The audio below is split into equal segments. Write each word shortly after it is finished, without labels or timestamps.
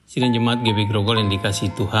Sidang Jemaat GB Grogol yang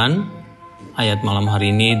dikasihi Tuhan, ayat malam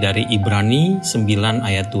hari ini dari Ibrani 9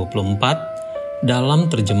 ayat 24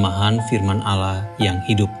 dalam terjemahan firman Allah yang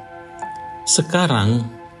hidup. Sekarang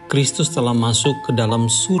Kristus telah masuk ke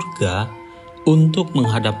dalam surga untuk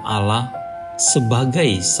menghadap Allah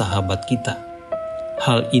sebagai sahabat kita.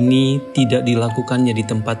 Hal ini tidak dilakukan-Nya di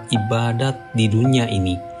tempat ibadat di dunia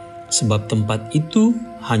ini, sebab tempat itu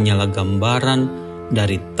hanyalah gambaran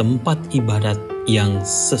dari tempat ibadat yang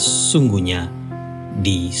sesungguhnya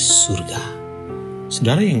di surga.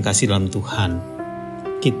 Saudara yang kasih dalam Tuhan,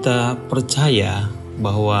 kita percaya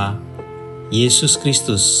bahwa Yesus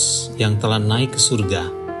Kristus yang telah naik ke surga,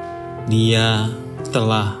 Dia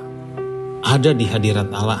telah ada di hadirat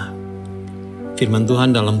Allah. Firman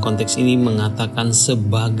Tuhan dalam konteks ini mengatakan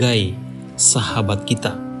sebagai sahabat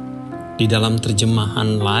kita. Di dalam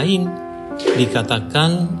terjemahan lain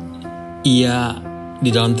dikatakan di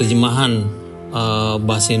dalam terjemahan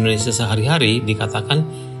bahasa Indonesia sehari-hari dikatakan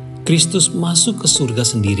Kristus masuk ke surga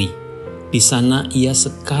sendiri. Di sana Ia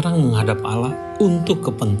sekarang menghadap Allah untuk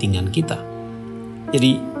kepentingan kita.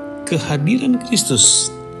 Jadi kehadiran Kristus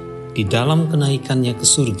di dalam kenaikannya ke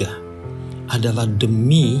surga adalah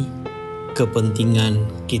demi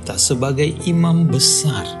kepentingan kita sebagai imam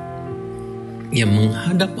besar yang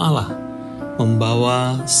menghadap Allah,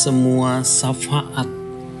 membawa semua syafaat,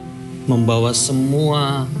 membawa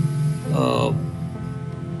semua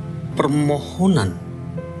permohonan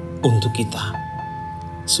untuk kita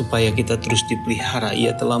supaya kita terus dipelihara.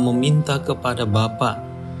 Ia telah meminta kepada Bapa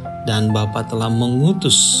dan Bapa telah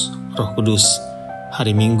mengutus Roh Kudus.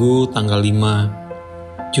 Hari Minggu tanggal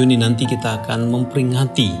 5 Juni nanti kita akan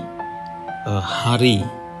memperingati hari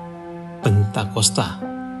Pentakosta,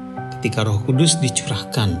 ketika Roh Kudus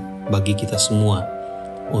dicurahkan bagi kita semua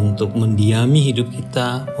untuk mendiami hidup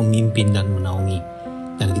kita, memimpin dan menaungi.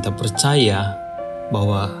 Dan kita percaya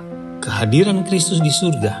bahwa kehadiran Kristus di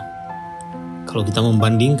surga, kalau kita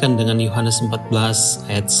membandingkan dengan Yohanes 14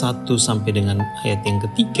 ayat 1 sampai dengan ayat yang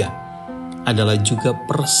ketiga, adalah juga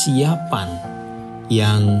persiapan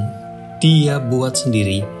yang Dia buat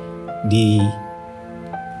sendiri,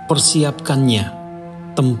 dipersiapkannya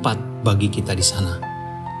tempat bagi kita di sana.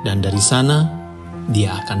 Dan dari sana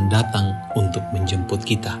Dia akan datang untuk menjemput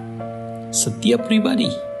kita, setiap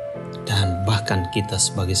pribadi, dan bahkan kita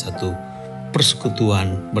sebagai satu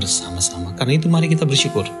persekutuan bersama-sama. Karena itu mari kita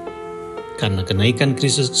bersyukur karena kenaikan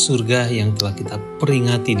Kristus ke surga yang telah kita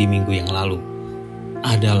peringati di minggu yang lalu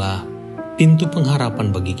adalah pintu pengharapan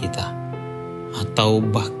bagi kita, atau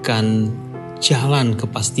bahkan jalan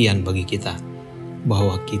kepastian bagi kita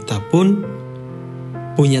bahwa kita pun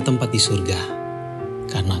punya tempat di surga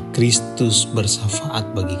karena Kristus bersyafaat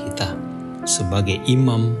bagi kita sebagai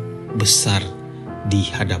imam besar di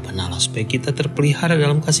hadapan Allah, supaya kita terpelihara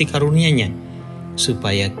dalam kasih karunia-Nya,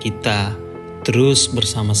 supaya kita terus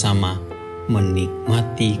bersama-sama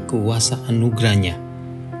menikmati kuasa anugerah-Nya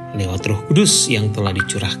lewat Roh Kudus yang telah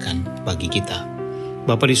dicurahkan bagi kita.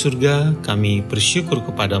 Bapa di surga, kami bersyukur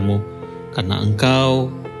kepadamu karena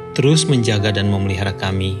Engkau terus menjaga dan memelihara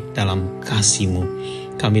kami dalam kasih-Mu.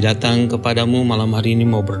 Kami datang kepadamu malam hari ini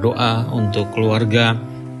mau berdoa untuk keluarga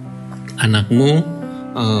anak-Mu,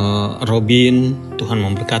 Robin. Tuhan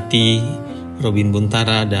memberkati Robin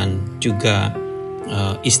Buntara dan juga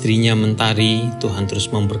istrinya Mentari. Tuhan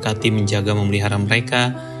terus memberkati, menjaga, memelihara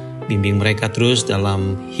mereka, bimbing mereka terus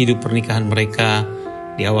dalam hidup pernikahan mereka.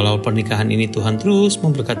 Di awal-awal pernikahan ini Tuhan terus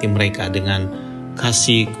memberkati mereka dengan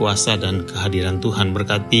kasih, kuasa, dan kehadiran Tuhan.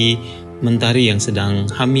 Berkati Mentari yang sedang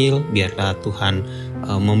hamil, biarlah Tuhan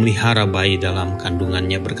memelihara bayi dalam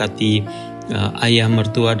kandungannya. Berkati ayah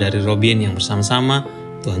mertua dari Robin yang bersama-sama,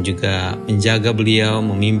 Tuhan juga menjaga beliau,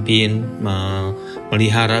 memimpin,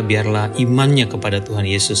 memelihara, biarlah imannya kepada Tuhan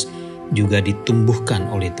Yesus juga ditumbuhkan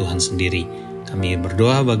oleh Tuhan sendiri. Kami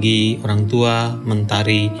berdoa bagi orang tua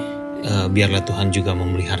Mentari, biarlah Tuhan juga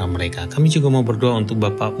memelihara mereka. Kami juga mau berdoa untuk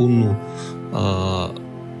Bapak Unu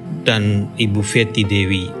dan Ibu Feti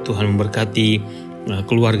Dewi. Tuhan memberkati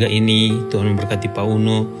keluarga ini, Tuhan memberkati Pak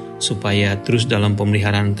Unu supaya terus dalam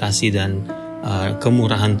pemeliharaan kasih dan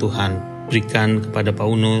kemurahan Tuhan. Berikan kepada Pak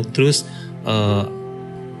Uno terus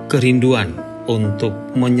kerinduan untuk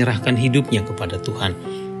menyerahkan hidupnya kepada Tuhan.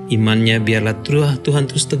 Imannya biarlah Tuhan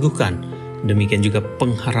terus teguhkan. Demikian juga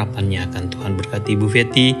pengharapannya akan Tuhan. Berkati Ibu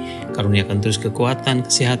Feti, karuniakan terus kekuatan,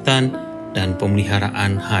 kesehatan, dan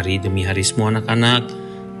pemeliharaan hari demi hari semua anak-anak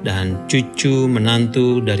dan cucu,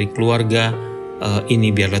 menantu dari keluarga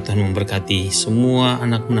ini. Biarlah Tuhan memberkati semua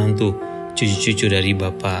anak menantu, cucu-cucu dari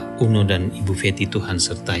Bapak Uno dan Ibu Feti. Tuhan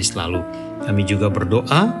sertai selalu. Kami juga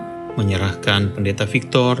berdoa menyerahkan Pendeta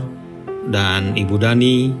Victor dan Ibu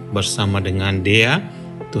Dani bersama dengan Dea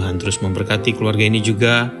Tuhan terus memberkati keluarga ini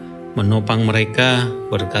juga, menopang mereka.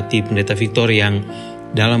 Berkati Pendeta Victor yang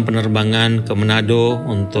dalam penerbangan ke Manado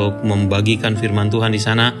untuk membagikan firman Tuhan di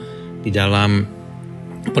sana, di dalam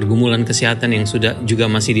pergumulan kesehatan yang sudah juga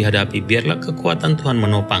masih dihadapi. Biarlah kekuatan Tuhan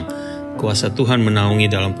menopang, kuasa Tuhan menaungi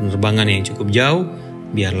dalam penerbangan yang cukup jauh.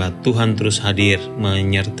 Biarlah Tuhan terus hadir,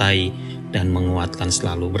 menyertai dan menguatkan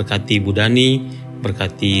selalu. Berkati Bu Dani,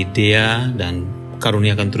 berkati Dea, dan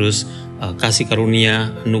karuniakan terus kasih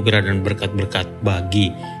karunia, anugerah dan berkat-berkat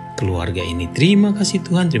bagi keluarga ini. Terima kasih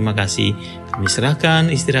Tuhan, terima kasih. Kami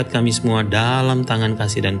serahkan istirahat kami semua dalam tangan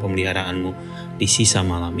kasih dan pemeliharaan-Mu di sisa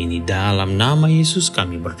malam ini. Dalam nama Yesus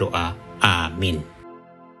kami berdoa. Amin.